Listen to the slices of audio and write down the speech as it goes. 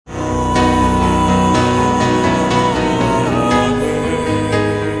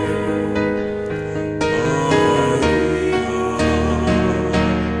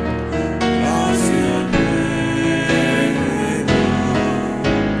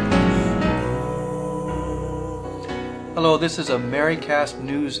Hello, this is a MaryCast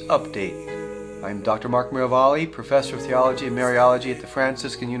News Update. I'm Dr. Mark Miravalle, Professor of Theology and Mariology at the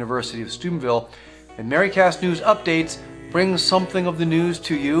Franciscan University of Steubenville, and MaryCast News Updates brings something of the news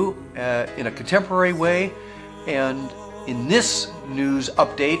to you in a contemporary way. And in this news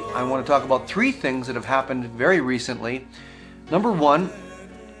update, I want to talk about three things that have happened very recently. Number one,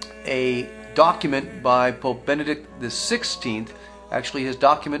 a document by Pope Benedict XVI, actually his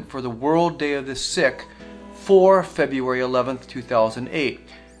document for the World Day of the Sick, for February 11th, 2008.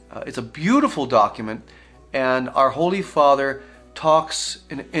 It's a beautiful document, and our Holy Father talks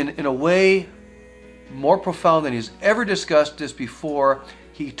in a way more profound than he's ever discussed this before.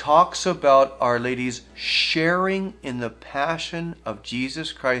 He talks about Our Lady's sharing in the passion of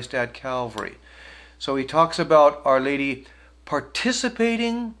Jesus Christ at Calvary. So he talks about Our Lady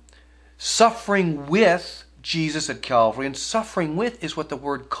participating, suffering with Jesus at Calvary, and suffering with is what the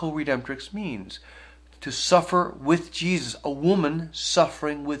word co-redemptrix means. To suffer with Jesus, a woman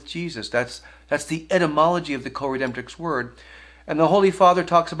suffering with Jesus. That's the etymology of the co-redemptrix word. And the Holy Father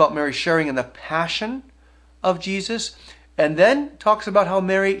talks about Mary sharing in the passion of Jesus, and then talks about how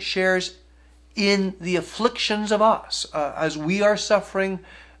Mary shares in the afflictions of us. As we are suffering,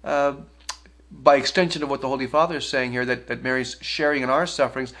 by extension of what the Holy Father is saying here, that Mary's sharing in our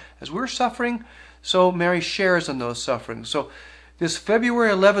sufferings. As we're suffering, so Mary shares in those sufferings. So this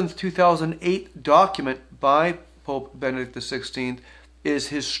February 11th, 2008 document by Pope Benedict XVI is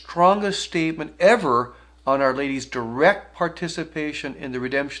his strongest statement ever on Our Lady's direct participation in the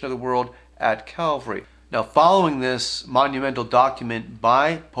redemption of the world at Calvary. Now, following this monumental document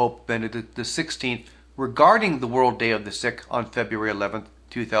by Pope Benedict XVI regarding the World Day of the Sick on February 11th,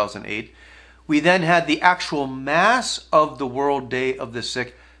 2008, we then had the actual Mass of the World Day of the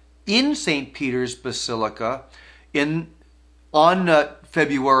Sick in St. Peter's Basilica on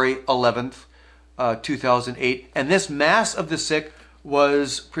February 11th, 2008. And this Mass of the Sick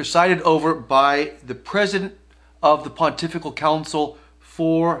was presided over by the President of the Pontifical Council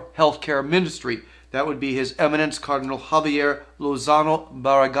for Healthcare Ministry. That would be His Eminence Cardinal Javier Lozano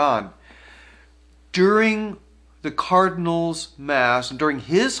Barragan. During the Cardinal's Mass, and during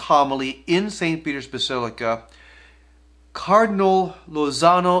his homily in St. Peter's Basilica, Cardinal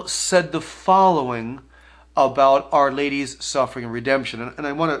Lozano said the following about Our Lady's suffering and redemption. And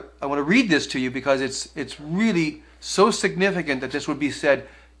I want to read this to you because it's really so significant that this would be said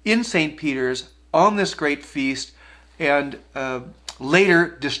in St. Peter's on this great feast, and later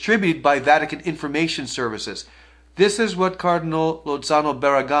distributed by Vatican Information Services. This is what Cardinal Lozano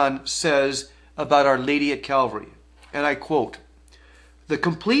Barragan says about Our Lady at Calvary. And I quote, "The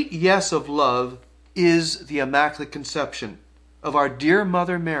complete yes of love is the Immaculate Conception of our dear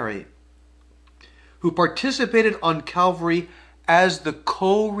Mother Mary, who participated on Calvary as the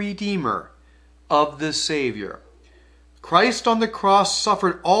co-redeemer of the Savior. Christ on the cross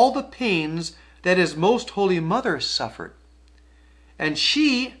suffered all the pains that His Most Holy Mother suffered. And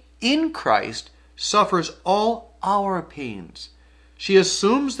she, in Christ, suffers all our pains. She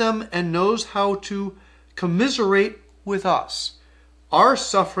assumes them and knows how to commiserate with us. Our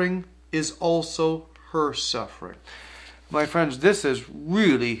suffering is also her suffering." My friends, this is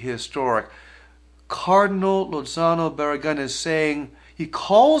really historic. Cardinal Lozano Barragan is saying, he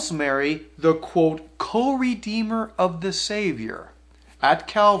calls Mary the, quote, co-redeemer of the Savior at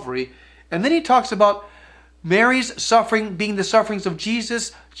Calvary. And then he talks about Mary's suffering being the sufferings of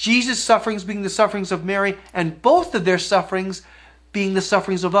Jesus, Jesus' sufferings being the sufferings of Mary, and both of their sufferings being the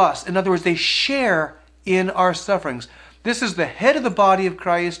sufferings of us. In other words, they share in our sufferings. This is the head of the body of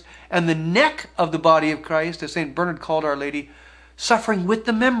Christ and the neck of the body of Christ, as St. Bernard called Our Lady, suffering with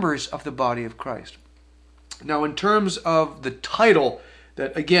the members of the body of Christ. Now, in terms of the title,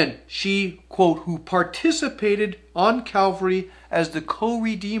 that again, she, quote, who participated on Calvary as the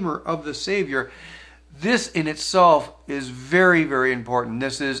co-redeemer of the Savior, this in itself is very, very important.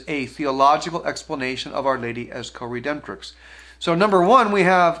 This is a theological explanation of Our Lady as co-redemptrix. So number one, we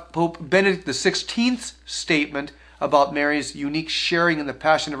have Pope Benedict XVI's statement about Mary's unique sharing in the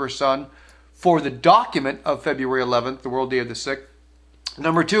passion of her Son for the document of February 11th, the World Day of the Sick.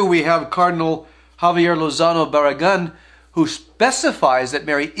 Number two, we have Cardinal Javier Lozano Barragan, who specifies that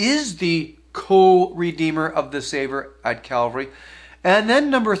Mary is the co-redeemer of the Savior at Calvary. And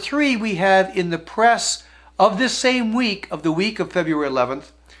then number three, we have in the press of this same week, of the week of February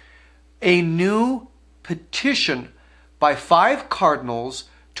 11th, a new petition by 5 cardinals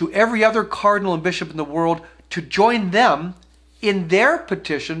to every other cardinal and bishop in the world to join them in their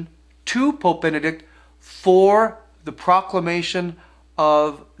petition to Pope Benedict for the proclamation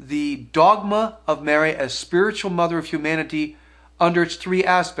of the dogma of Mary as spiritual mother of humanity under its three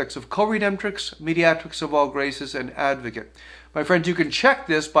aspects of co-redemptrix, mediatrix of all graces, and advocate. My friends, you can check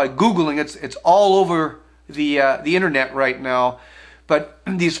this by Googling. It's all over the internet right now. But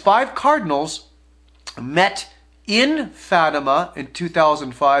these 5 cardinals met in Fatima in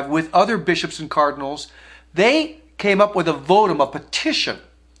 2005 with other bishops and cardinals. They came up with a votum, a petition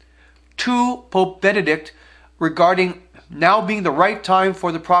to Pope Benedict regarding now being the right time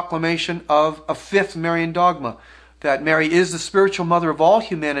for the proclamation of a 5th Marian dogma, that Mary is the spiritual mother of all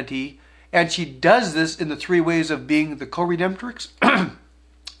humanity, and she does this in the 3 ways of being the co-redemptrix.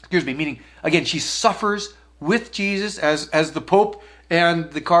 Excuse me, meaning, again, she suffers with Jesus, as the Pope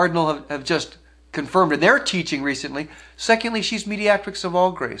and the Cardinal have just confirmed in their teaching recently. Secondly, she's mediatrix of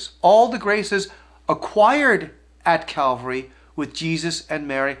all grace. All the graces acquired at Calvary with Jesus and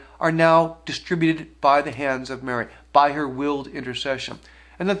Mary are now distributed by the hands of Mary, by her willed intercession.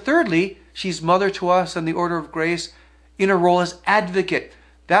 And then thirdly, she's mother to us in the order of grace in her role as advocate.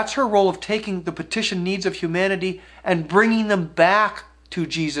 That's her role of taking the petition needs of humanity and bringing them back to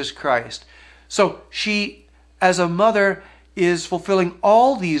Jesus Christ. So she, as a mother, is fulfilling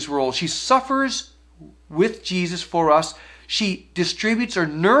all these roles. She suffers with Jesus for us. She distributes or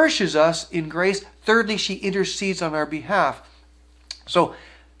nourishes us in grace. Thirdly, she intercedes on our behalf. So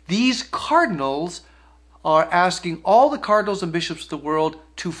these cardinals are asking all the cardinals and bishops of the world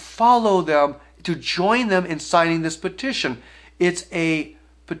to follow them, to join them in signing this petition. It's a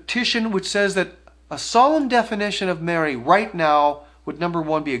petition which says that a solemn definition of Mary right now would, number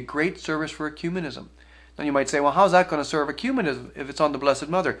one, be a great service for ecumenism. Now you might say, well, how's that going to serve ecumenism if it's on the Blessed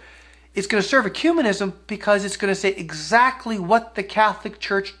Mother? It's going to serve ecumenism because it's going to say exactly what the Catholic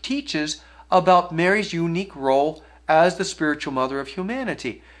Church teaches about Mary's unique role as the spiritual mother of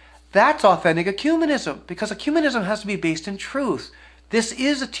humanity. That's authentic ecumenism, because ecumenism has to be based in truth. This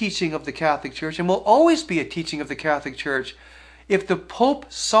is a teaching of the Catholic Church and will always be a teaching of the Catholic Church. If the Pope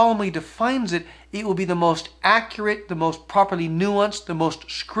solemnly defines it, it will be the most accurate, the most properly nuanced, the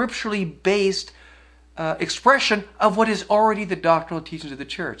most scripturally based expression of what is already the doctrinal teachings of the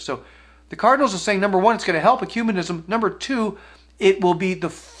Church. So the cardinals are saying, number one, it's going to help ecumenism. Number two, it will be the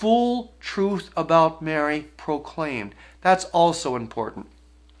full truth about Mary proclaimed. That's also important.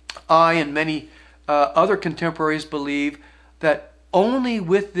 I and many other contemporaries believe that only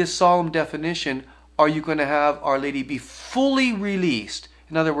with this solemn definition are you going to have Our Lady be fully released.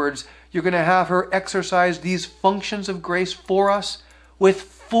 In other words, you're going to have her exercise these functions of grace for us with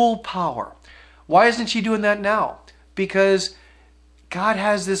full power. Why isn't she doing that now? Because God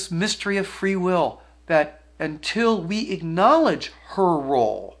has this mystery of free will that until we acknowledge her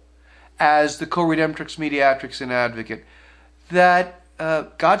role as the co-redemptrix, mediatrix, and advocate, that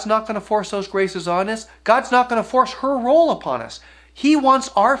God's not going to force those graces on us. God's not going to force her role upon us. He wants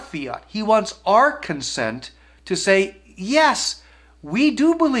our fiat. He wants our consent to say, yes, we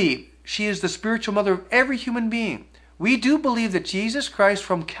do believe she is the spiritual mother of every human being. We do believe that Jesus Christ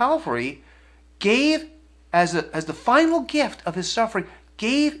from Calvary gave, as the final gift of his suffering,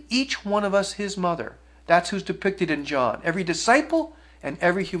 gave each one of us his mother. That's who's depicted in John. Every disciple and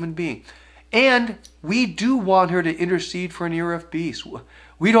every human being. And we do want her to intercede for an era of peace.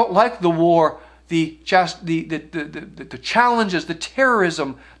 We don't like the war, the challenges, the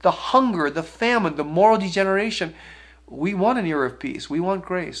terrorism, the hunger, the famine, the moral degeneration. We want an era of peace. We want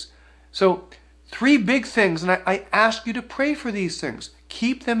grace. So 3 big things, and I ask you to pray for these things.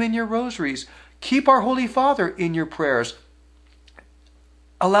 Keep them in your rosaries. Keep our Holy Father in your prayers.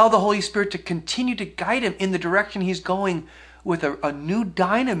 Allow the Holy Spirit to continue to guide him in the direction he's going, with a new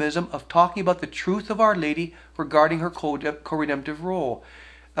dynamism of talking about the truth of Our Lady regarding her co-redemptive role.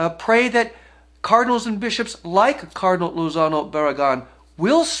 Pray that cardinals and bishops like Cardinal Lozano Barragan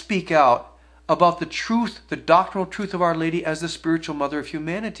will speak out about the truth, the doctrinal truth of Our Lady as the spiritual mother of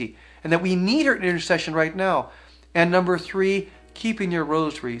humanity, and that we need her intercession right now. And number 3, keep in your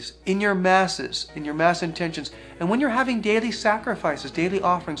rosaries, in your masses, in your mass intentions, and when you're having daily sacrifices, daily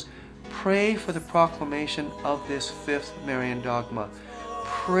offerings, pray for the proclamation of this 5th Marian dogma.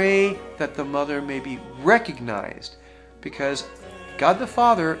 Pray that the mother may be recognized, because God the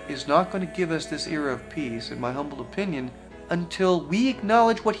Father is not going to give us this era of peace, in my humble opinion, until we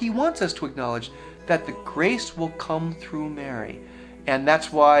acknowledge what he wants us to acknowledge, that the grace will come through Mary. And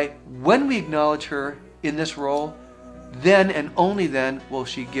that's why when we acknowledge her in this role, then and only then will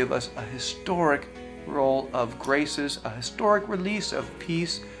she give us a historic role of graces, a historic release of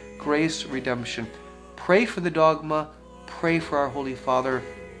peace, grace, redemption. Pray for the dogma. Pray for our Holy Father.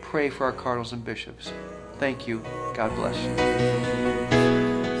 Pray for our cardinals and bishops. Thank you. God bless you.